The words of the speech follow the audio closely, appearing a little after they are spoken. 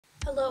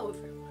Hello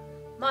everyone,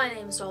 my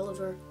name is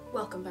Oliver,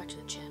 welcome back to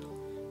the channel.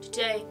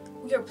 Today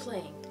we are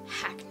playing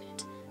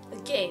Hacknet, a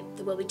game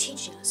that will be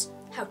teaching us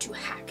how to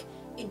hack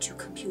into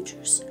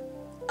computers.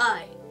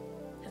 I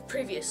have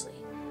previously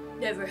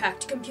never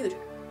hacked a computer.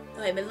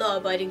 I am a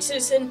law-abiding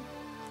citizen.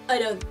 I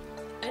don't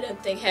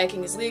think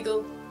hacking is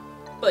legal,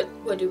 but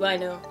what do I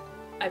know?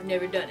 I've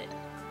never done it.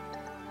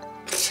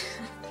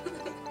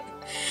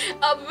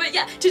 But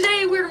yeah,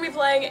 today we're going to be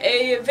playing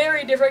a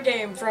very different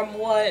game from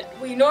what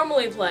we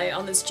normally play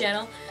on this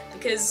channel,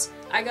 because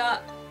I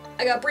got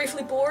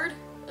briefly bored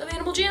of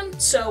Animal Jam,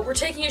 so we're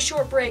taking a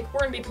short break.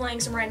 We're going to be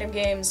playing some random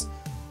games.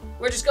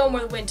 We're just going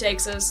where the wind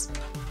takes us.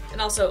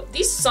 And also,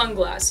 these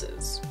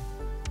sunglasses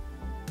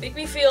make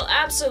me feel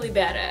absolutely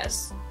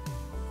badass.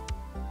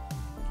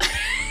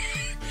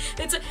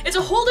 It's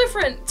a whole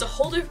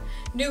different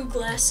new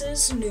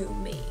glasses, new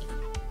me.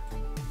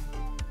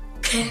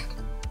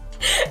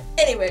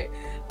 Anyway,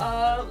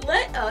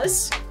 let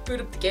us boot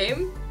up the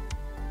game.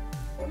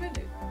 What am I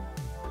doing?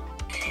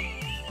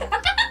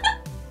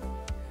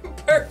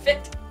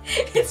 Perfect.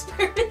 It's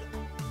perfect.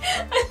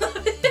 I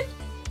love it.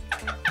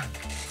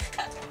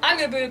 I'm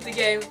gonna boot up the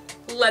game.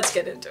 Let's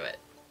get into it.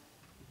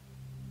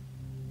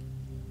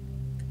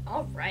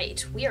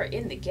 Alright, we are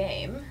in the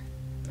game.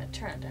 I'm gonna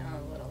turn it down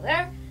a little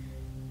there.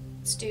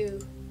 Let's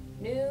do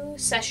new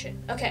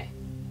session. Okay.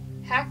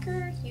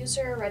 Hacker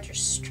user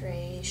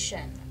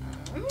registration.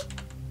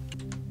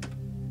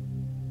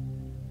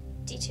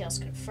 Details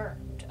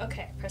confirmed.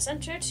 Okay, press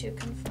enter to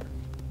confirm.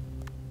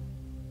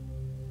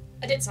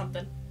 I did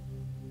something.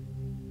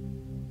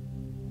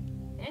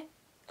 Eh?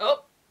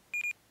 Oh!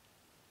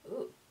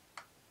 Ooh.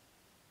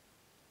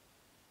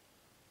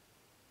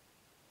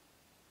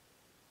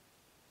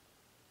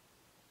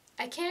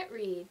 I can't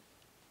read.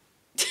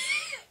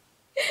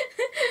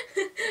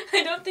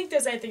 I don't think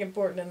there's anything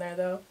important in there,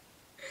 though.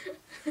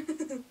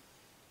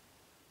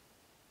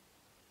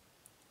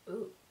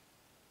 Ooh.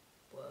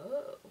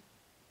 Whoa.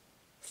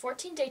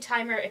 14-day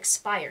timer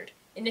expired.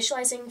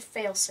 Initializing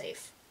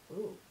failsafe.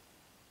 Ooh.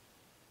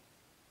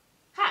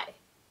 Hi.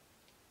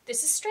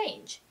 This is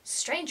strange.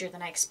 Stranger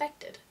than I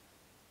expected.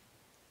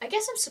 I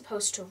guess I'm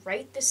supposed to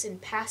write this in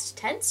past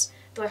tense,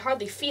 though I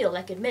hardly feel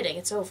like admitting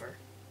it's over.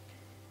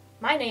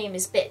 My name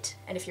is Bit,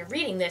 and if you're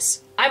reading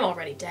this, I'm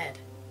already dead.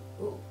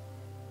 Ooh.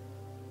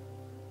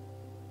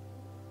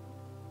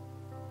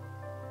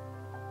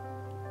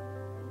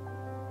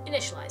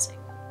 Initializing.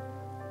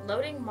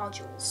 Loading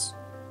modules.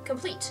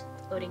 Complete.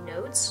 Loading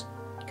nodes.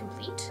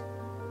 Complete.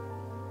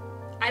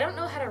 I don't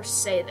know how to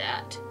say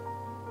that.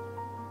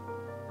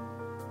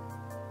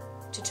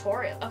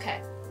 Tutorial.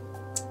 Okay.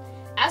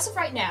 As of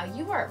right now,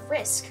 you are at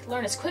risk.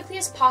 Learn as quickly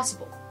as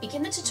possible.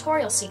 Begin the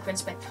tutorial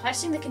sequence by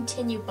pressing the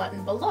continue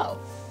button below.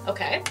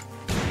 Okay.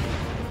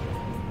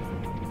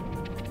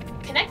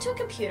 Connect to a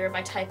computer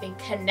by typing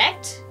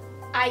connect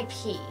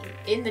IP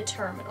in the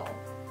terminal.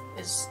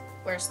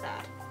 Where's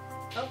that?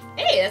 Oh,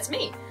 hey, that's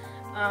me.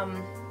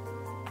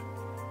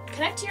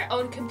 Connect to your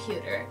own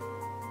computer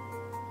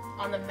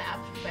on the map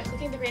by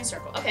clicking the green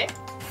circle. Okay,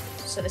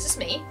 so this is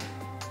me.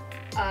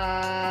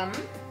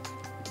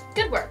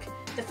 Good work.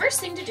 The first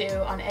thing to do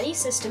on any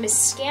system is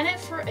scan it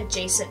for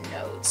adjacent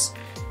nodes.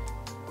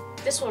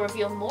 This will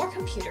reveal more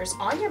computers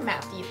on your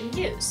map that you can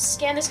use.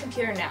 Scan this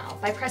computer now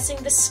by pressing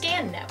the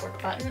Scan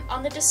Network button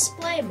on the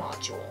display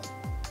module.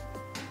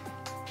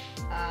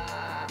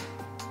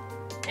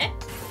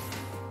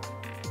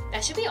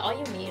 That should be all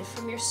you need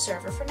from your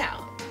server for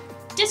now.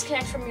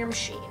 Disconnect from your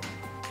machine.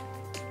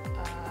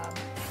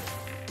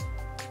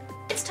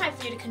 It's time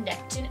for you to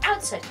connect to an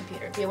outside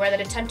computer. Be aware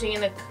that attempting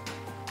in the...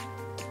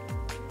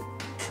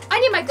 I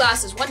need my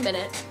glasses, 1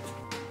 minute.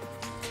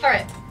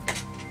 Alright.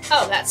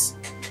 Oh, that's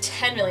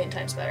 10 million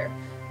times better.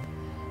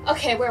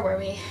 Okay, where were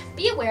we?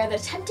 Be aware that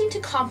attempting to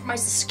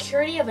compromise the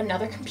security of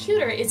another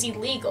computer is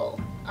illegal.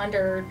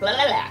 Under blah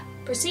blah blah.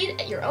 Proceed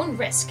at your own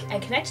risk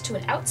and connect to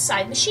an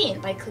outside machine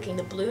by clicking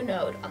the blue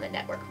node on the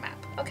network map.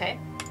 Okay.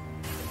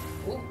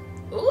 Ooh.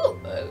 Ooh.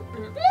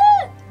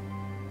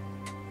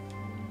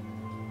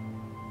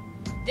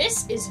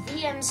 This is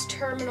VM's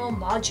terminal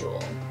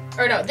module.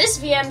 Or no, this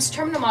VM's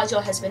terminal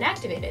module has been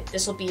activated.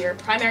 This will be your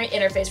primary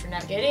interface for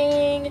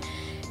navigating.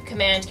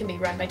 Command can be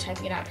run by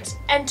typing it out. Press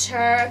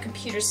enter.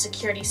 Computer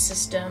security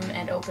system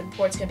and open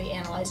ports can be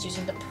analyzed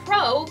using the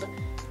probe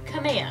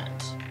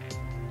command.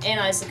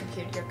 Analyze the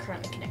computer you're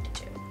currently connected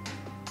to.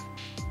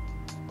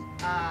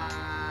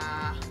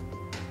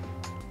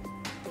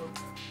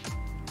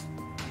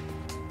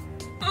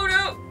 Oh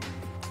no!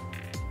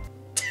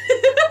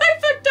 I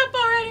fucked up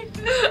already!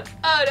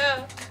 Oh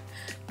no!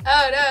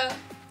 Oh no!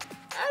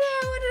 Oh no,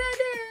 what did I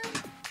do?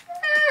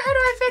 How do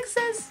I fix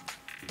this?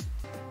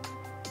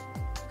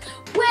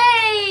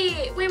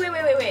 Wait.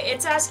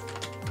 It's as...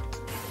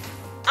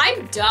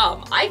 I'm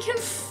dumb. I can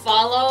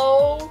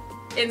follow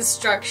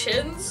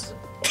instructions.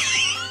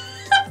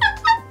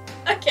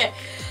 Okay.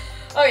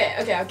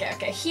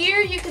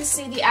 Here you can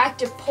see the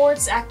active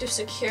ports, active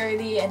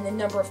security, and the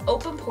number of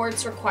open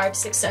ports required to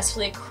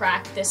successfully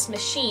crack this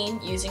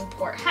machine using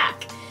port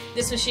hack.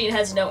 This machine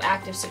has no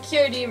active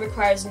security,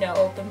 requires no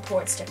open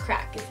ports to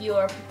crack. If you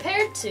are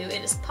prepared to,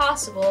 it is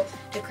possible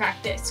to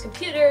crack this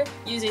computer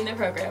using the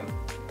program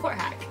Port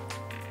Hack.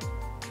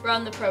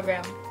 Run the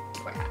program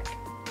Port Hack.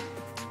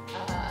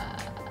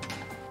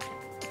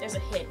 There's a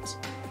hint.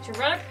 To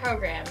run a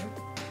program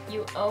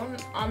you own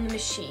on the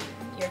machine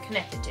you're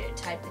connected to,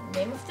 type the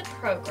name of the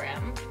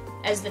program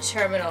as the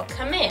terminal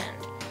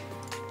command.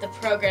 The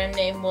program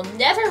name will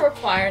never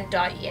require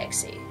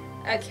 .exe.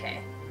 Okay.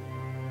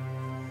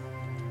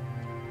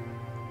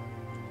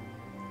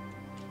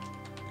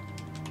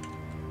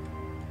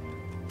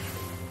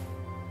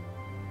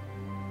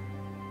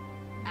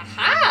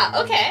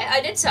 Aha! Okay,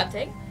 I did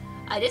something.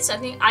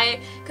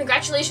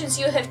 Congratulations,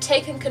 you have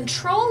taken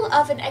control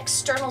of an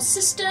external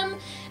system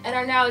and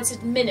are now its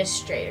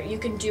administrator. You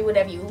can do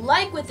whatever you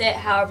like with it,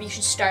 however, you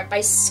should start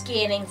by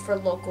scanning for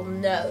local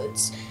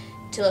nodes.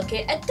 To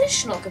locate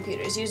additional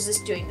computers, use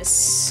this doing the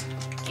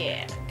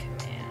scan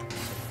command.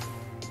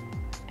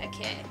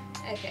 Okay,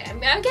 I'm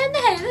getting the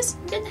hang of this.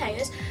 No,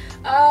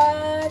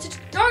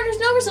 there's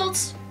no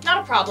results.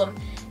 Not a problem.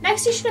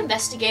 Next, you should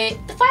investigate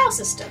the file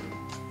system.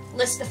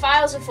 List the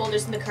files and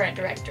folders in the current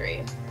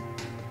directory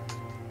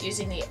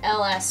using the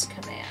ls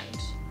command.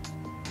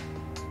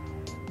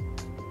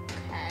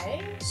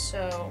 Okay,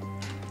 so...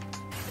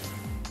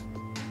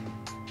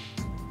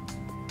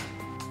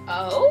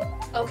 Oh,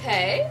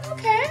 okay.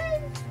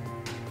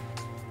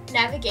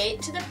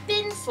 Navigate to the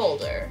bin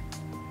folder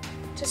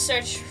to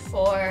search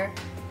for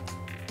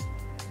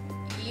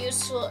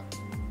useful...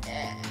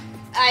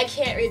 I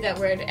can't read that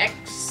word.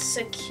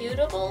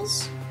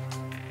 Executables?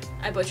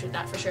 I butchered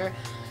that for sure.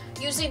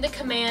 Using the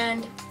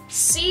command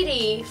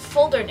cd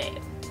folder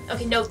name.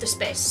 Okay, note the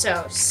space.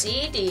 So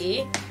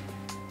cd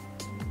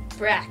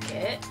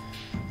bracket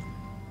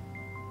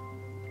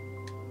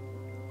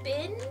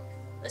bin.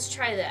 Let's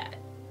try that.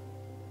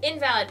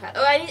 Invalid path.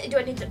 Oh, do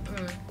I need to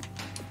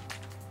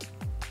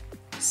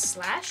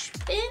slash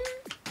bin?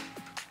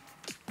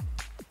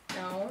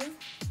 No.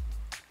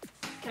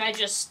 Can I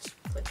just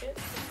click it?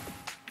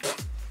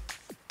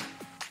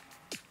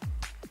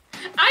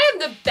 I am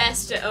the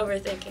best at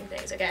overthinking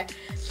things, okay?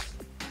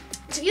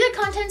 To view the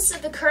contents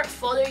of the current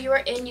folder you are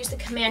in, use the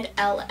command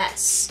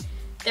ls.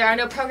 There are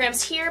no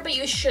programs here, but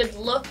you should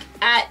look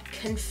at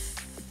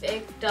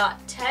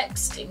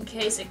config.txt in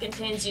case it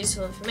contains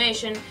useful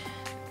information.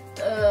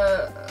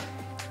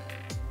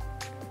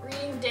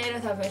 Reading data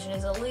without permission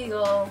is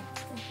illegal.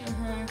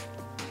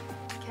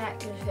 Cat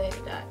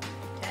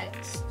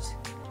config.txt.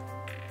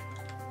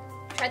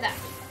 Try that.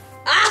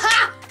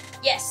 Aha!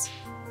 Yes.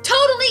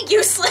 Totally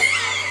useless.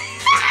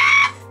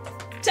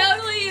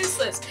 Totally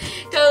useless.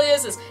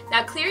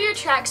 Now clear your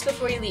tracks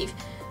before you leave.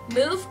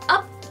 Move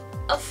up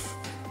a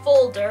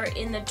folder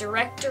in the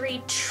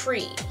directory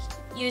tree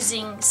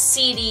using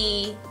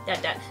cd ...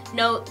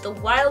 Note the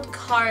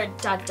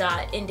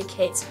wildcard ...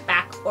 indicates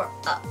back or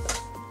up.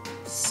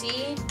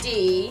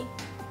 cd ...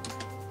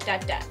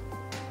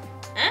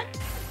 Huh?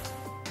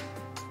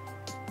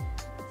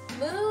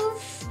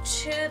 Move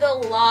to the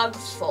log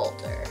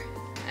folder.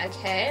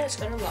 Okay, let's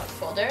go to log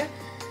folder.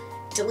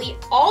 Delete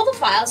all the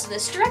files in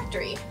this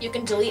directory. You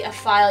can delete a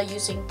file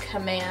using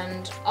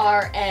command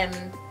rm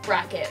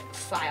bracket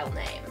file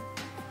name.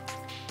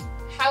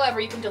 However,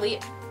 you can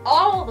delete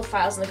all the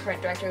files in the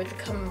current directory with the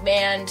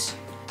command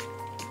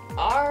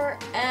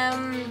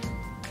rm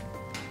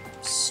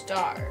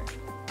star.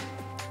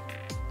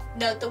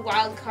 Note the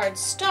wildcard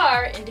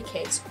star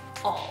indicates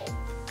all.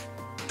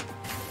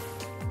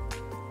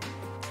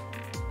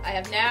 I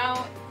have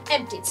now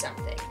emptied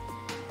something.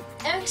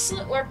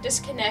 Excellent work.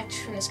 Disconnect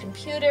from this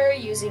computer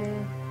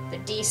using the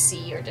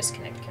DC or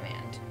disconnect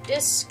command.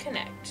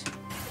 Disconnect.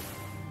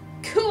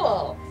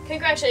 Cool!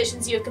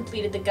 Congratulations, you have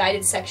completed the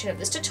guided section of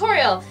this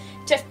tutorial.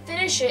 To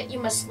finish it, you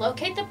must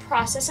locate the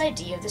process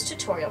ID of this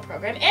tutorial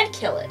program and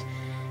kill it.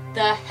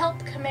 The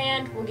help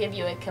command will give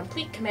you a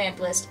complete command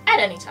list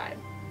at any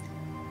time.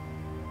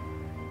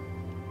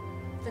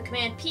 The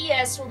command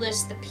PS will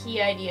list the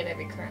PID of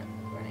every current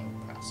running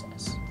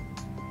process.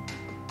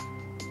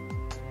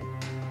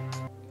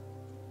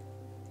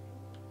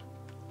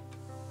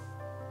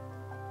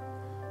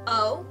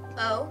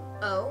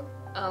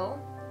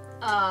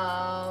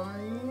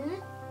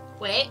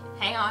 Wait,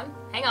 hang on.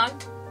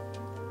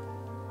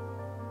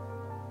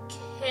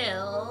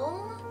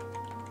 Kill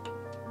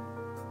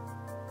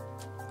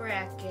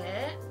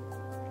bracket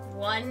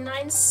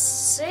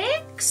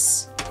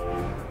 196?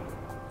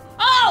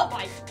 Oh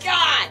my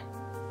god!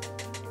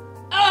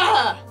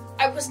 Ugh!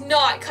 I was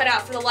not cut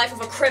out for the life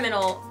of a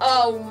criminal.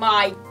 Oh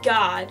my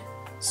god.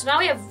 So now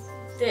we have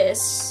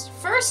this.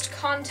 First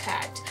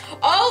contact.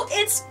 Oh,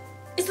 it's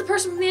the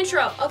person from the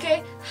intro.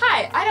 Okay,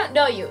 hi, I don't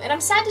know you, and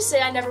I'm sad to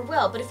say I never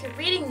will, but if you're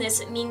reading this,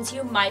 it means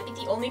you might be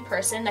the only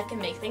person that can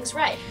make things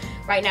right.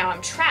 Right now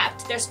I'm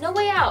trapped, there's no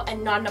way out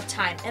and not enough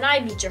time, and I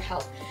need your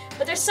help.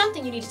 But there's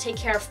something you need to take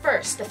care of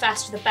first, the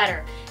faster the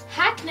better.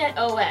 Hacknet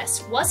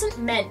OS wasn't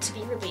meant to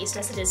be released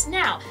as it is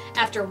now.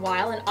 After a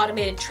while, an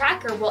automated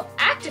tracker will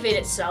activate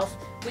itself.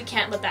 We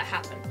can't let that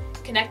happen.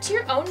 Connect to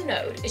your own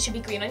node. It should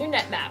be green on your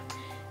net map.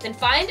 Then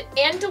find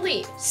and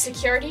delete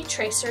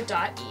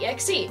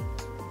securitytracer.exe.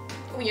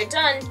 When you're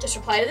done, just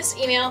reply to this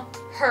email,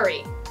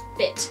 hurry,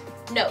 bit,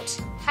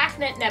 note,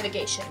 Hacknet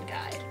navigation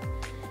guide.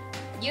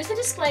 Use the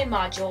display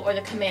module or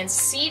the command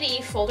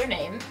cd folder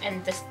name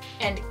and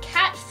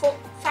cat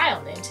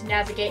file name to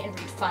navigate and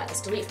read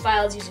files. Delete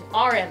files using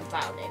rm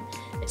file name.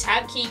 The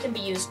tab key can be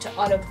used to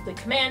autocomplete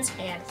commands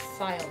and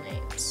file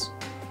names.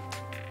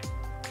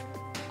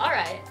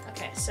 Alright,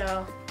 okay,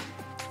 so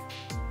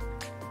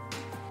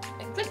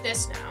I can click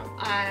this now.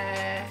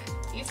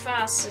 View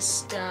file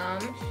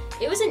system.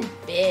 It was in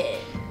bin,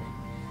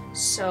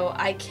 so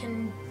I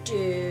can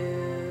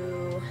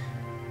do.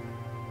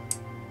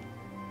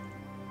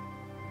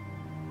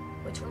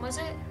 Which one was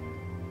it?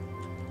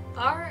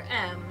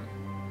 RM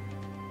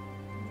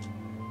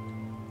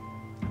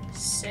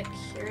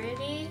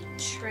Security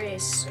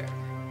Tracer.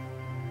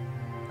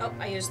 Oh,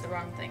 I used the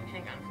wrong thing.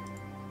 Hang on.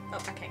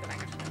 Oh, I can't go back.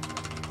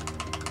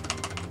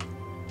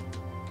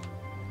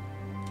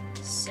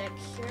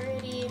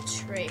 Security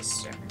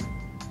Tracer.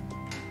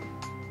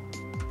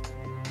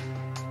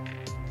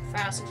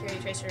 File Security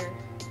Tracer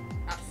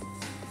not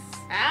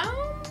found?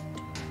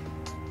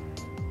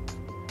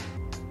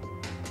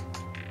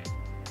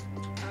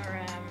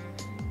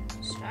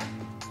 Stop.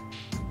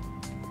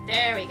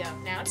 There we go.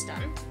 Now it's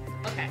done.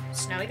 Okay,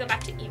 so now we go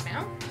back to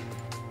email.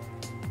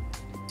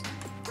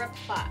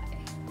 Reply.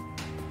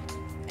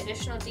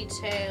 Additional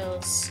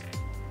details.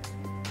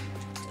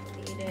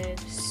 Deleted.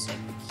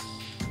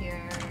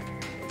 Secure.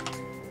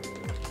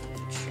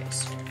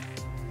 Tracer.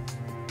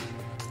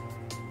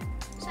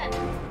 Send.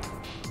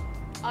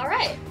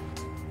 Alright.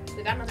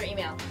 We got another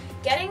email.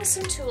 Getting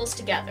some tools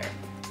together.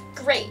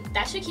 Great.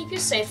 That should keep you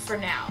safe for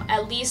now.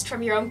 At least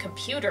from your own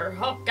computer.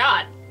 Oh,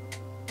 God.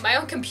 My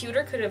own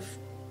computer could have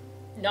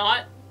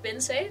not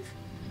been safe?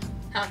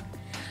 Huh.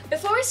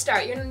 Before we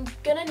start, you're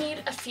gonna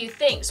need a few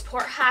things.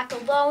 Port hack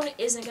alone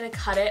isn't gonna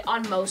cut it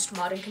on most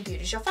modern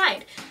computers you'll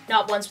find.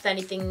 Not ones with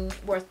anything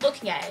worth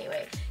looking at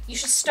anyway. You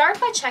should start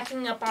by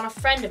checking up on a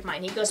friend of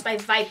mine. He goes by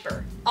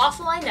Viper.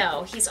 Awful, I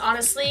know. He's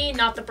honestly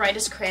not the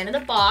brightest crayon in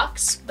the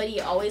box, but he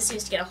always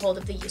seems to get a hold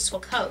of the useful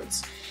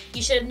codes.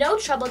 You should have no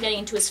trouble getting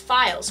into his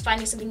files.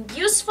 Finding something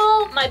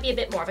useful might be a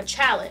bit more of a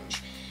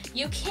challenge.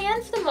 You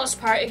can, for the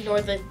most part,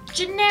 ignore the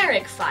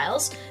generic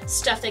files,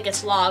 stuff that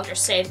gets logged or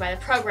saved by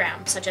the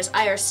program, such as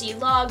IRC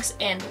logs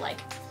and the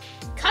like.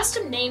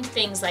 Custom named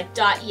things like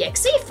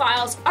 .exe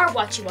files are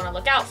what you want to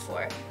look out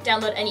for.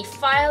 Download any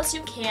files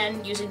you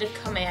can using the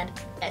command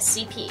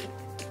scp.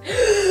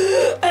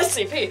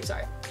 scp,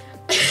 sorry.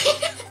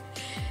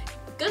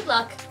 Good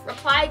luck.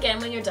 Reply again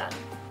when you're done.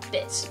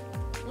 Bit.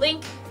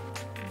 Link.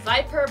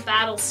 Viper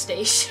Battle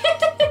Station.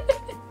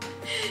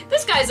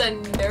 This guy's a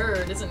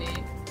nerd, isn't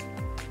he?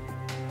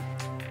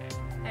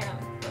 Hang on,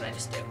 what did I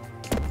just do?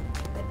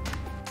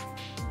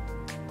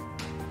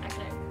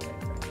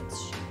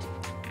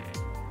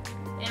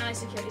 Analyze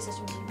security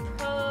system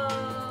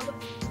probe.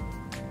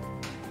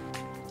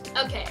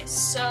 Okay,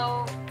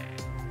 so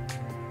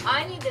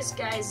I need this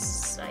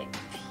guy's IP.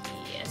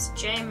 It's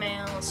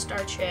Gmail,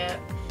 Starchip.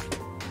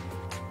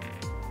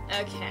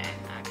 Okay.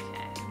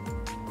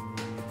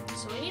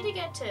 So we need to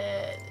get to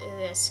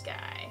this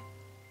guy.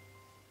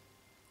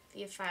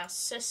 View file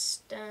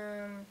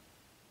system.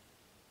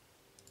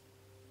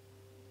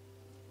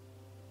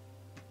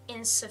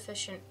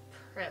 Insufficient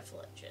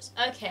privileges.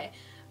 Okay.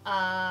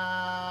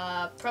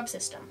 Probe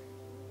system.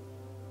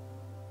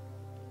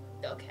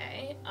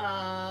 Okay.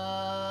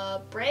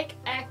 Break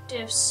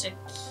active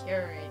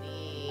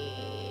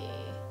security.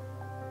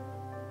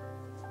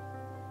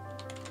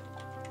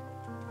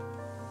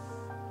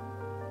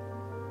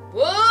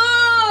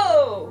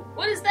 Whoa!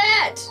 What is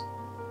that?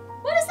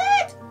 What is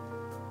that?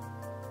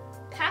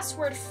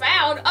 Password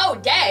found. Oh,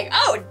 dang.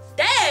 Oh,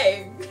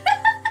 dang.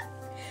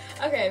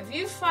 Okay,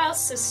 view file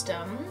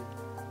system.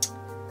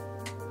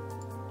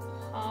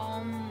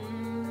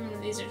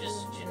 These are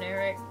just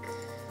generic.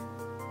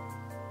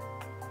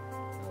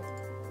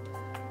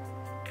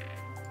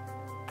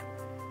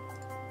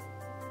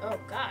 Oh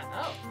God!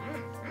 Oh,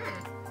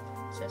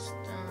 just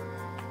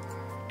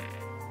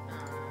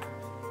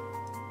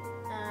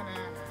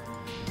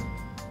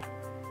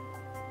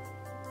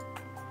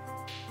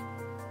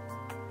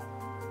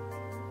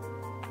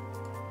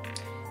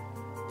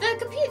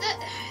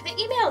The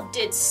email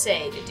did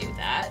say to do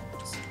that,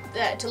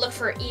 to look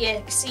for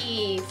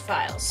exe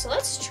files. So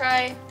let's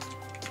try.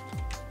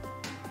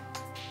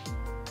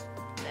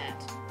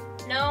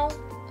 No?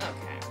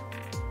 Okay.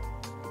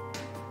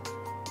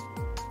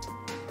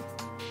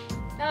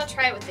 Now I'll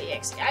try it with the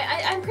exe.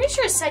 I'm pretty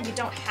sure it said you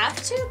don't have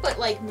to, but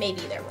like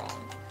maybe they're wrong.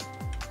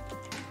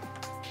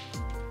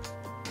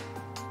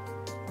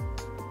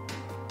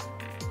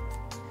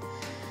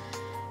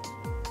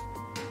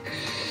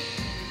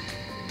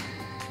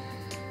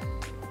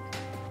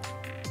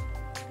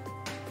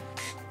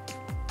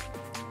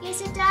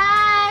 Yes, it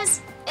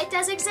does! It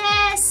does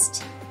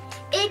exist!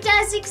 It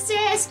does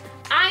exist!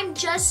 I'm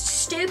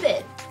just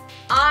stupid.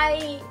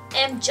 I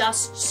am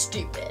just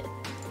stupid.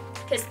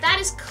 Because that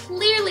is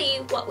clearly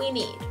what we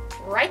need.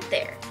 Right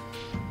there.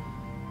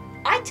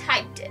 I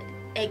typed it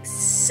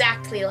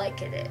exactly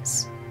like it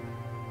is.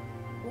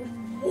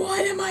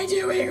 What am I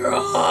doing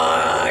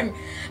wrong?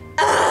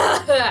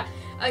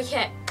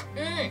 Okay.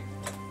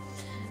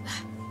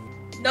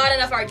 Not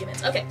enough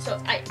arguments. Okay,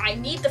 so I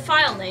need the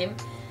file name.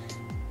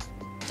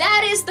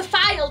 That is the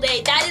file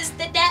name. That is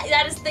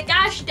the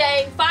gosh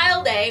dang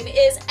file name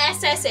is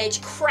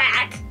SSH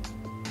crack.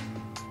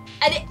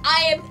 And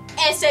I am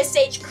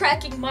SSH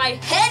cracking my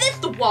head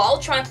at the wall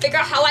trying to figure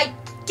out how I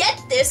get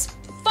this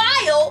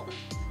file.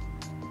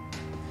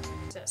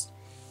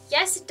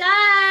 Yes, it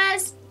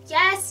does.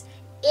 Yes,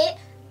 it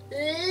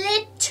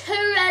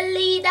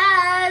literally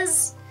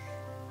does.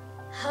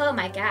 Oh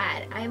my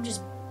god, I am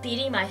just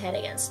beating my head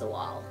against the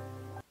wall.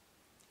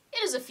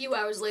 It is a few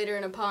hours later,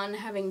 and upon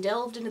having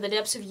delved into the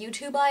depths of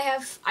YouTube,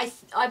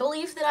 I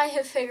believe that I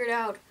have figured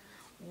out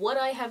what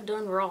I have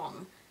done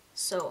wrong.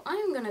 So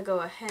I'm gonna go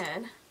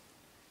ahead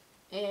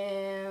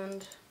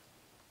and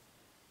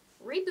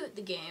reboot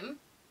the game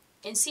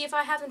and see if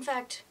I have in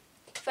fact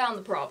found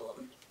the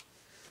problem.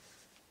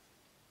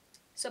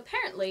 So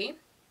apparently,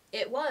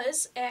 it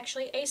was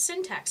actually a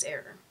syntax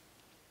error.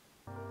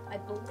 I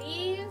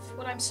believe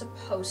what I'm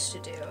supposed to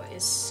do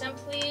is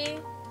simply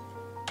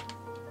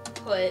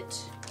put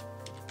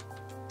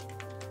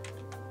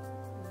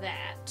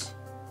that.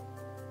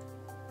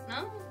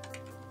 No?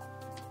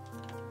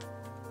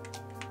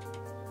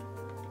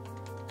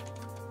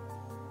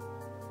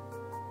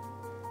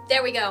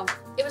 There we go.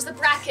 It was the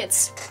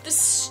brackets. The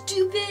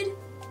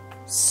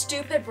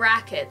stupid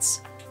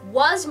brackets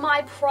was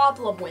my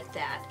problem with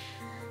that.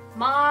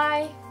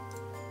 My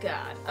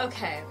god.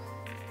 Okay.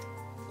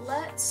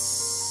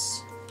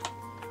 Let's...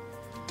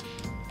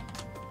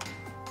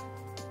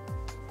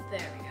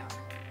 There we go.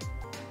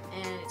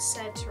 And it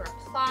said to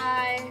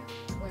reply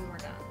when we're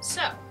done.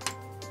 So.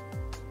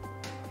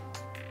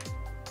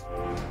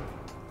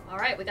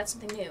 Alright, we got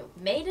something new.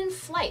 Maiden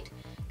flight.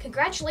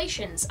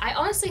 Congratulations. I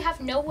honestly have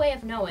no way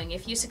of knowing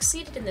if you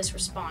succeeded in this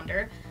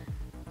responder,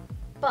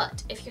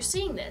 but if you're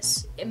seeing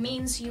this, it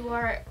means you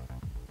are...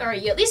 or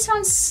you at least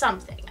found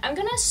something. I'm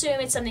gonna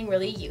assume it's something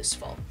really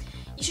useful.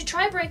 You should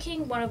try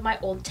breaking one of my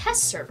old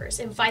test servers.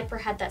 If Viper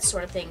had that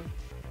sort of thing,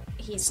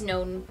 he's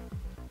known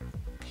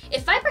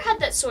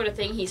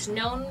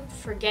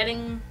for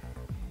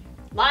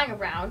lying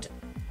around.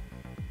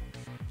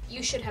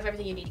 You should have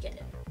everything you need to get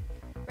in.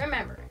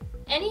 Remember,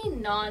 any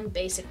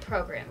non-basic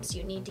programs,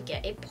 you need to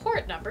get a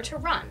port number to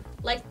run,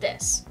 like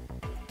this.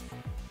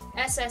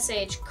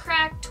 SSH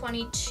crack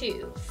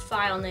 22,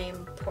 file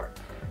name port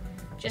number.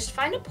 Just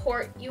find a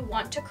port you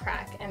want to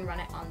crack and run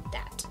it on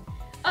that.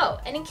 Oh,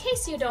 and in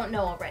case you don't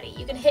know already,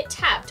 you can hit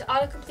tab to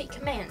autocomplete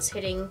commands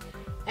hitting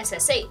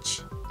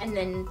SSH, and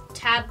then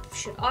tab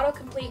should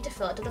autocomplete to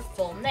fill it to the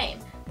full name.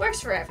 Works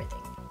for everything.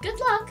 Good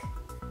luck!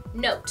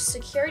 Note,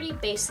 Security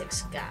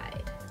Basics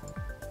Guide.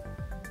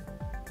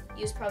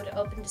 Use probe to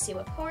open to see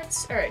what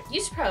ports,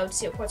 use probe to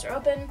see what ports are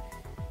open,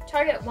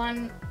 target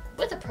one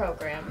with a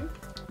program,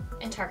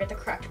 and target the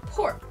correct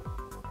port,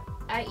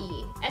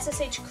 i.e.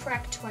 SSH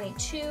crack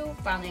 22,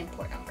 file name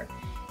port number.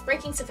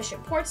 Breaking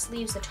sufficient ports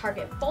leaves the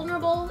target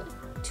vulnerable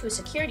to a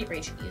security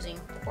breach using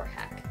port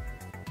hack.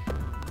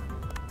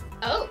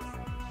 Oh,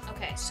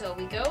 okay, so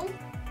we go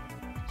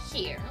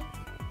here,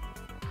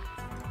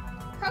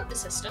 probe the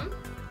system,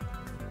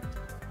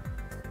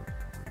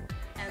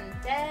 and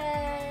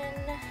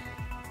then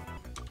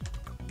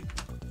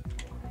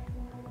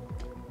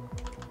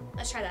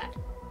let's try that.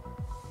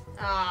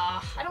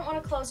 I don't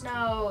want to close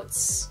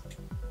notes.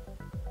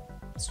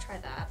 Let's try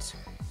that.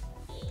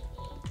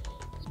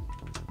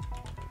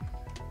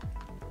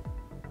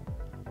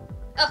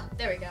 Oh,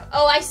 there we go.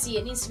 Oh, I see.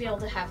 It needs to be able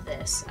to have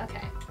this.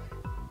 Okay.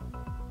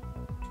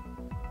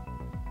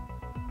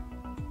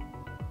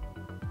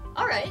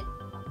 Alright.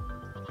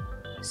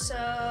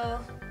 So,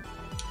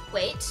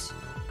 wait.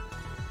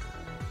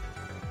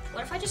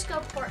 What if I just go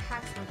port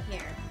hack from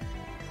here?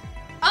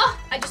 Oh,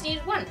 I just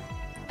needed one.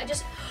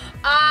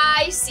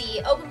 I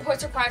see. Open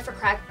ports required for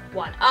crack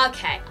 1.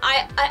 Okay,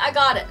 I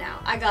got it now.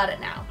 I got it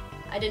now.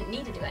 I didn't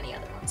need to do any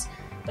other ones.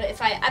 But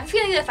if I have a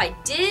feeling that if I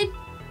did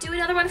do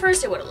another one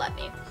first, it would have let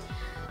me.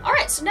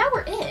 Alright, so now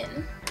we're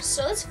in.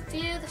 So let's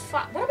view the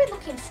file. What are we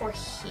looking for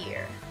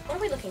here?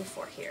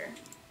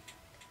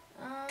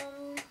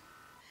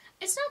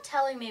 It's not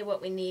telling me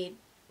what we need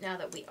now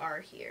that we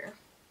are here.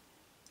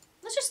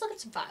 Let's just look at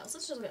some files.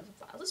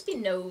 Let's be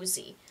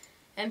nosy.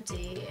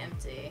 Empty.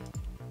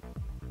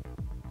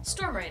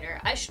 Storm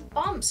Raider, I should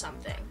bomb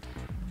something.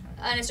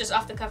 And it's just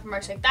off the cuff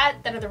remarks like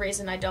that are the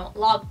reason I don't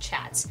log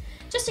chats.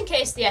 Just in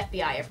case the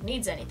FBI ever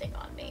needs anything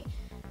on me.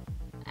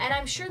 And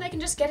I'm sure they can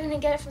just get in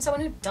and get it from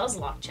someone who does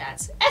log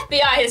chats.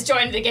 FBI has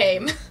joined the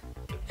game.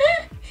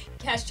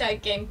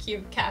 Hashtag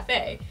GameCube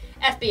Cafe.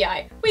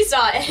 FBI, we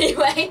saw it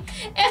anyway.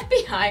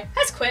 FBI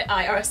has quit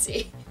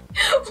IRC.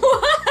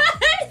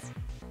 What?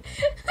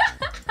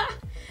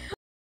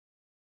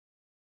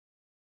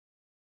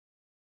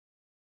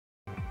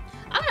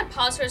 I'm gonna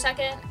pause for a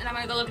second and I'm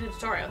gonna go look at the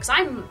tutorial because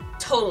I'm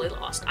totally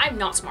lost. I'm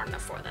not smart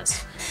enough for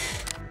this.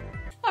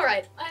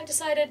 Alright, I've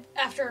decided,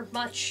 after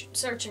much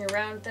searching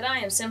around, that I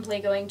am simply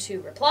going to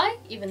reply,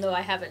 even though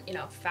I haven't,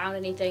 found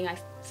anything I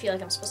feel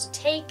like I'm supposed to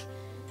take,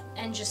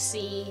 and just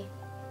see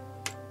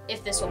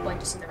if this will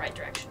point us in the right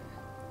direction.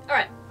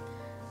 Alright.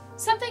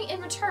 Something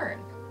in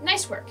return.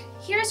 Nice work.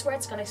 Here's where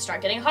it's gonna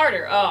start getting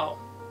harder. Oh.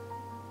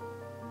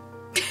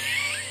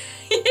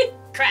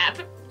 Crap.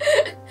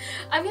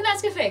 I'm gonna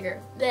ask a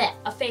favor. Blech,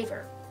 a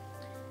favor.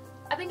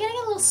 I've been getting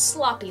a little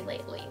sloppy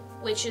lately,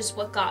 which is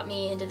what got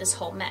me into this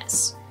whole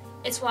mess.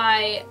 It's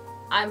why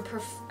I'm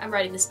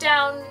writing this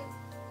down.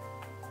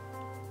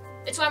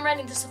 It's why I'm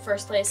writing this in the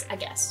first place, I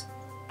guess.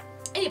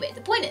 Anyway,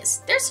 the point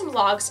is, there's some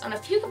logs on a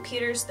few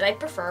computers that I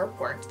prefer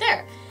weren't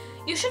there.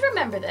 You should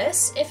remember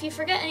this. If you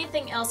forget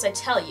anything else I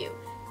tell you,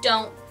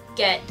 don't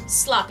get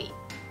sloppy.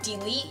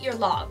 Delete your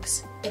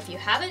logs. If you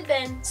haven't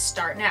been,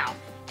 start now.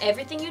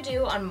 Everything you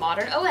do on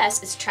modern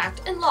OS is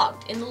tracked and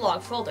logged in the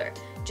log folder.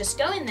 Just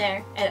go in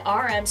there and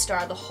RM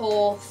star the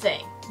whole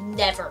thing.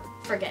 Never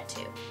forget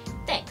to.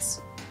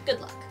 Thanks. Good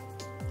luck.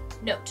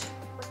 Note.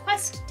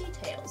 Request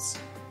details.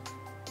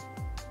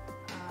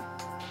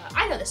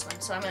 I know this one,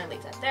 so I'm going to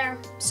leave that there.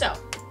 So,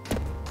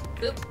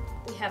 boop,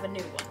 we have a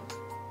new one.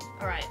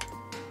 Alright.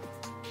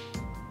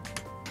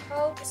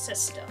 Probe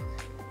system.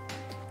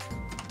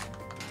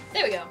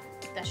 There we go.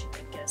 That should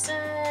get us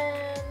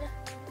in.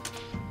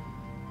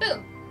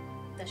 Boom.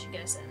 That should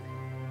get us in.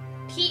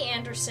 P.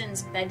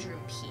 Anderson's bedroom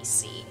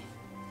PC.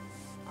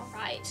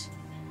 Alright.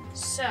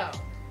 So,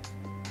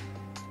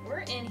 we're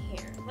in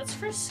here. Let's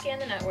first scan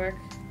the network.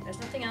 There's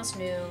nothing else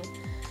new.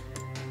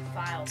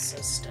 File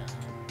system.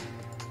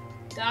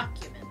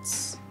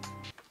 Documents.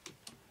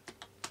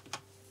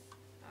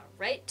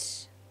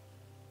 Alright.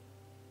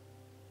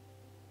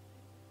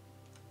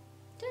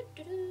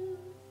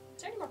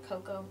 Is there any more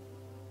cocoa?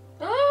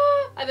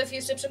 Ah, I have a few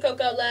sips of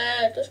cocoa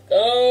left. Let's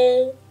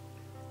go.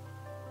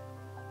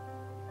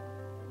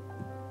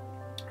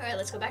 Alright,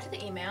 let's go back to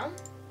the email.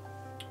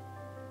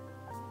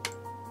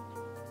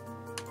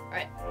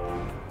 Alright.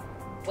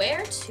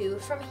 Where to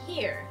from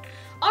here?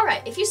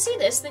 Alright, if you see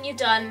this, then you've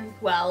done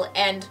well,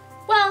 and,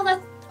 well,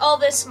 that all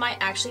this might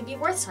actually be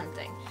worth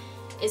something.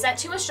 Is that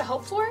too much to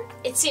hope for?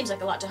 It seems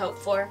like a lot to hope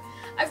for.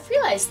 I've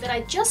realized that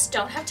I just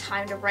don't have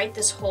time to write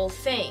this whole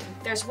thing.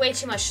 There's way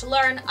too much to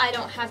learn, I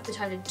don't have the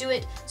time to do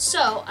it,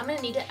 so I'm gonna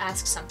need to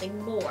ask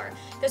something more.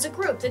 There's a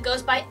group that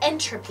goes by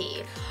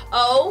Entropy.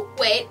 Oh,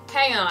 wait,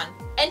 hang on.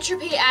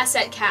 Entropy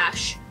Asset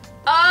Cache.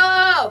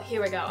 Oh,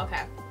 here we go,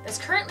 okay. That's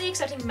currently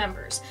accepting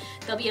members.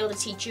 They'll be able to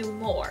teach you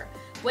more.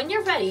 When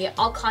you're ready,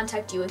 I'll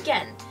contact you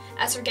again.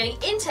 As for getting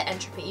into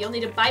Entropy, you'll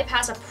need to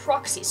bypass a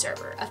proxy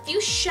server. A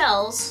few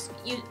shells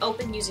you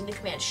open using the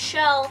command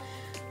shell,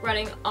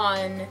 running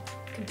on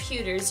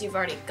computers you've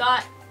already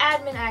got.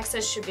 Admin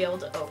access should be able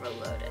to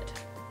overload it.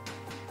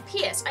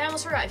 P.S. I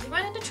almost forgot, if you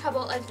run into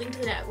trouble, I've linked to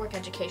the Network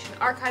Education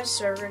Archive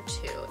server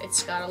too.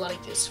 It's got a lot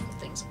of useful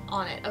things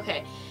on it.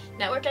 Okay,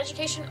 Network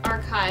Education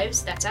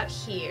Archives, that's out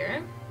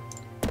here.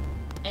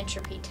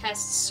 Entropy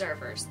test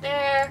servers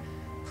there.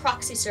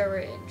 Proxy server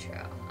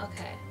intro.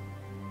 Okay.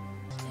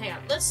 Hang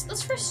on.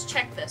 Let's first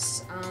check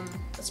this.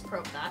 Let's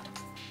probe that.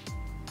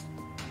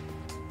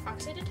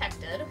 Proxy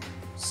detected.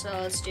 So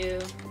let's do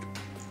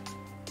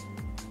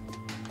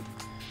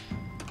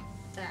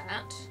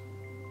that.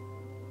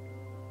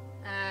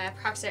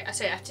 Proxy.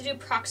 Sorry, I have to do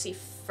proxy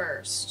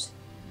first.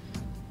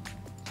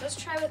 Let's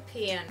try with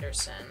P.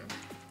 Anderson.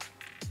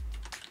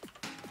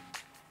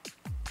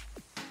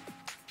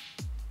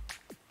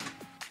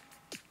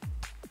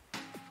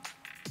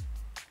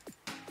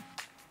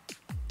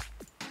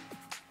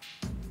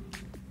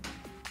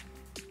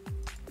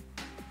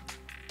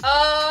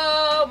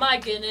 Oh my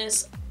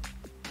goodness.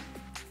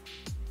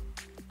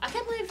 I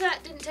can't believe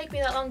that didn't take me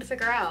that long to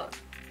figure out.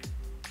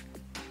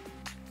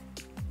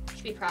 You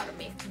should be proud of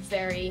me.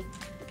 Very.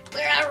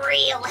 We're a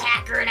real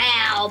hacker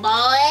now,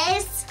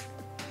 boys.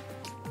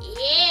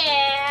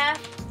 Yeah.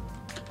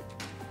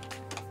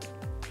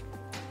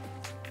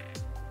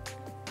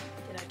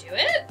 Did I do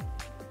it?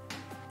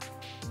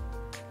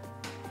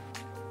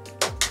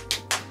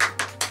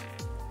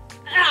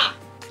 Ah!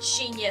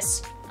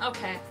 Genius.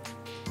 Okay.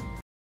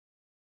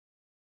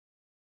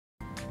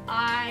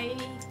 I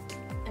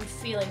am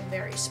feeling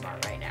very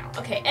smart right now.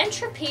 Okay,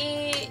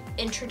 Entropy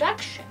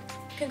Introduction.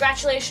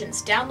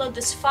 Congratulations, download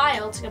this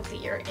file to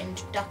complete your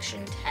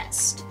introduction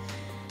test.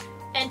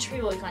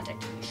 Entropy will be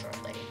contacting you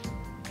shortly.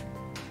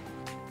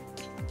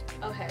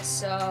 Okay,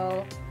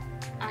 so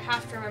I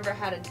have to remember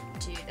how to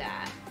do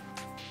that.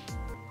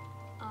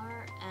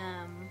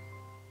 RM.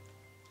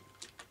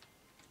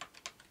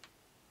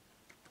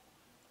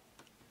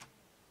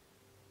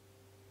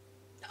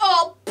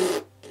 Oh!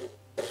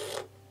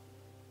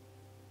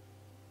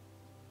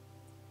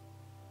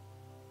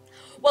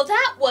 Well,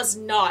 that was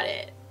not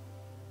it.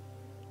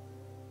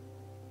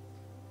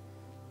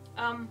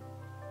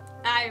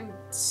 I'm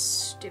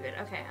stupid.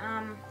 Okay,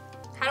 how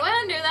do I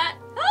undo that?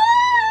 Ah!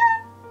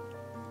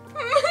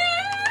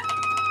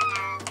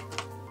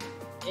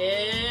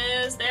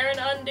 Is there an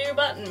undo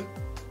button?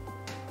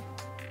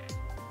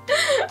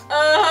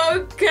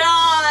 Oh,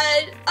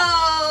 God.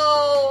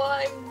 Oh.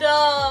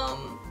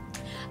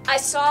 I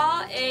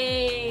saw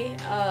a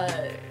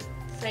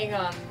thing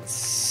on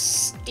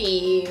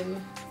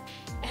Steam.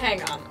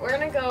 Hang on, we're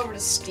gonna go over to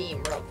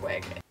Steam real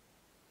quick.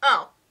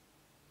 Oh.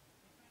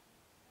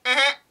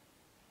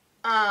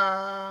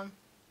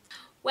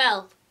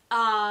 Well,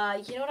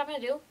 you know what I'm gonna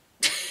do?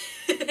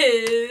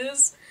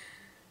 Is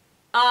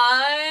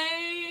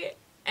I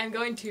am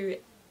going to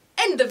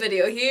end the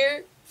video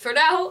here for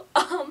now.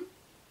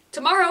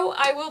 Tomorrow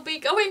I will be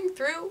going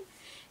through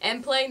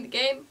and playing the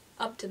game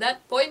up to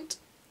that point.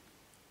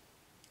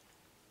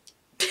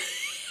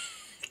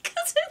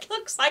 Because it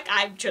looks like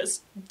I'm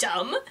just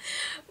dumb,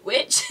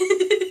 which...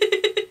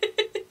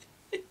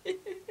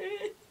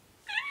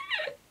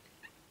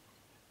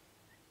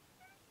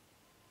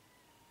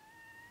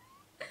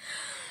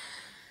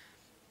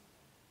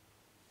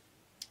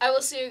 I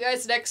will see you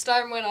guys next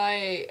time when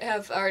I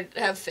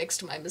have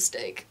fixed my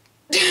mistake.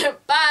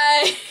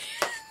 Bye!